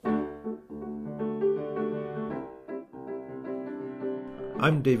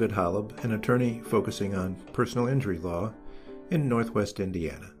I'm David Holub, an attorney focusing on personal injury law in Northwest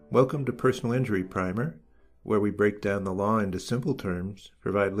Indiana. Welcome to Personal Injury Primer, where we break down the law into simple terms,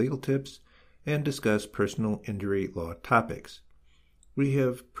 provide legal tips, and discuss personal injury law topics. We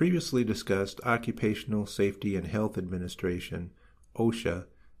have previously discussed Occupational Safety and Health Administration, OSHA,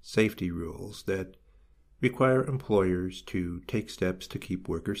 safety rules that require employers to take steps to keep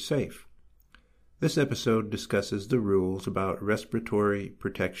workers safe. This episode discusses the rules about respiratory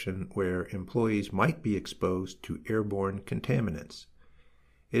protection where employees might be exposed to airborne contaminants.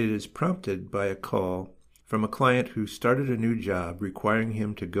 It is prompted by a call from a client who started a new job requiring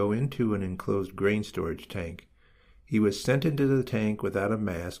him to go into an enclosed grain storage tank. He was sent into the tank without a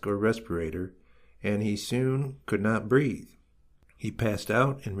mask or respirator, and he soon could not breathe. He passed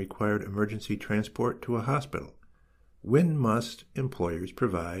out and required emergency transport to a hospital. When must employers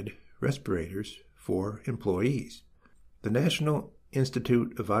provide respirators for employees? The National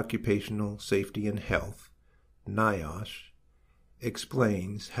Institute of Occupational Safety and Health, NIOSH,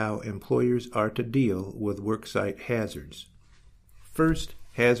 explains how employers are to deal with worksite hazards. First,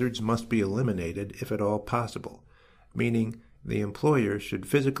 hazards must be eliminated if at all possible, meaning the employer should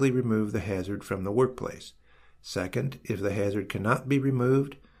physically remove the hazard from the workplace. Second, if the hazard cannot be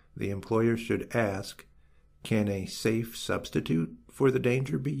removed, the employer should ask, can a safe substitute for the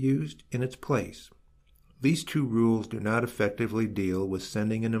danger be used in its place? These two rules do not effectively deal with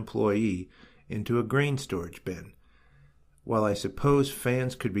sending an employee into a grain storage bin. While I suppose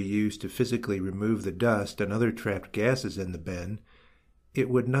fans could be used to physically remove the dust and other trapped gases in the bin, it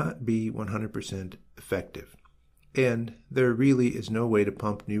would not be 100% effective. And there really is no way to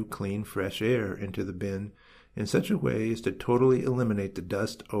pump new, clean, fresh air into the bin in such a way as to totally eliminate the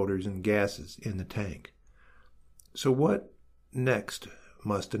dust, odors, and gases in the tank. So what next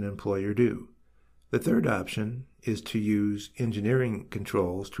must an employer do? The third option is to use engineering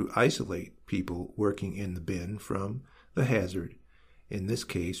controls to isolate people working in the bin from the hazard, in this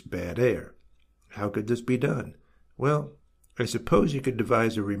case, bad air. How could this be done? Well, I suppose you could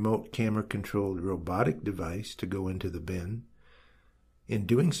devise a remote camera-controlled robotic device to go into the bin. In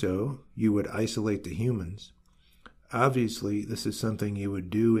doing so, you would isolate the humans. Obviously, this is something you would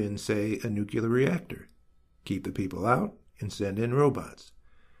do in, say, a nuclear reactor. Keep the people out and send in robots.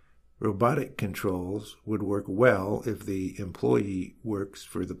 Robotic controls would work well if the employee works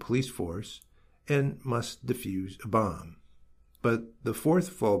for the police force and must defuse a bomb. But the fourth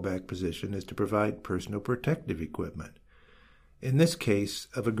fallback position is to provide personal protective equipment. In this case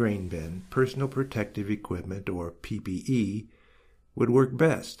of a grain bin, personal protective equipment, or PPE, would work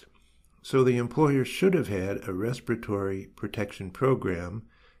best. So the employer should have had a respiratory protection program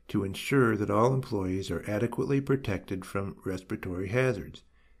to ensure that all employees are adequately protected from respiratory hazards.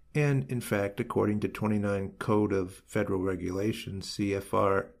 And, in fact, according to 29 Code of Federal Regulations,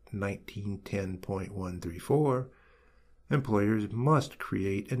 CFR 1910.134, employers must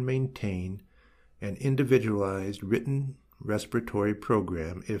create and maintain an individualized written respiratory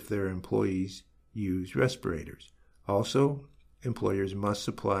program if their employees use respirators. Also, employers must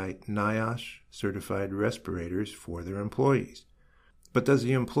supply NIOSH-certified respirators for their employees. But does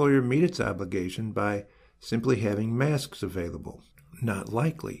the employer meet its obligation by simply having masks available? Not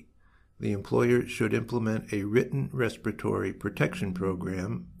likely. The employer should implement a written respiratory protection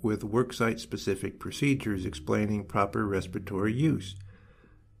program with worksite-specific procedures explaining proper respiratory use.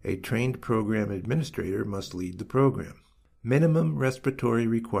 A trained program administrator must lead the program. Minimum respiratory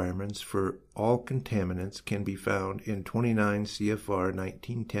requirements for all contaminants can be found in 29 CFR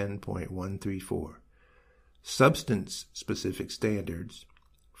 1910.134. Substance-specific standards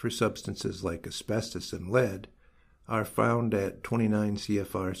for substances like asbestos and lead are found at 29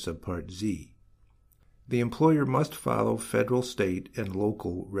 CFR subpart Z. The employer must follow federal, state, and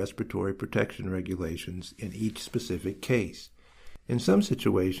local respiratory protection regulations in each specific case. In some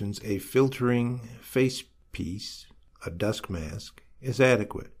situations, a filtering face piece, a dust mask, is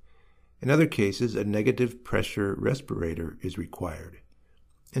adequate. In other cases, a negative pressure respirator is required.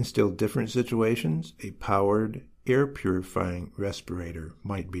 In still different situations, a powered air purifying respirator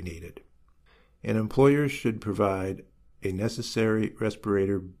might be needed. An employer should provide a necessary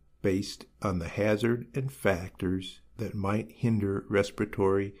respirator based on the hazard and factors that might hinder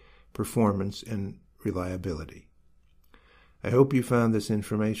respiratory performance and reliability. I hope you found this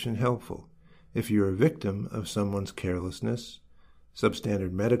information helpful. If you're a victim of someone's carelessness,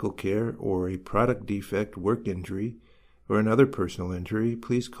 substandard medical care, or a product defect, work injury, or another personal injury,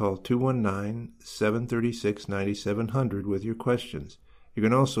 please call 219-736-9700 with your questions. You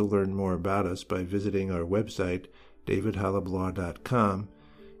can also learn more about us by visiting our website, davidholublaw.com,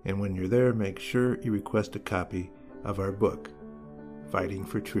 and when you're there, make sure you request a copy of our book. fighting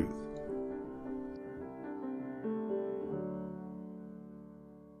for truth.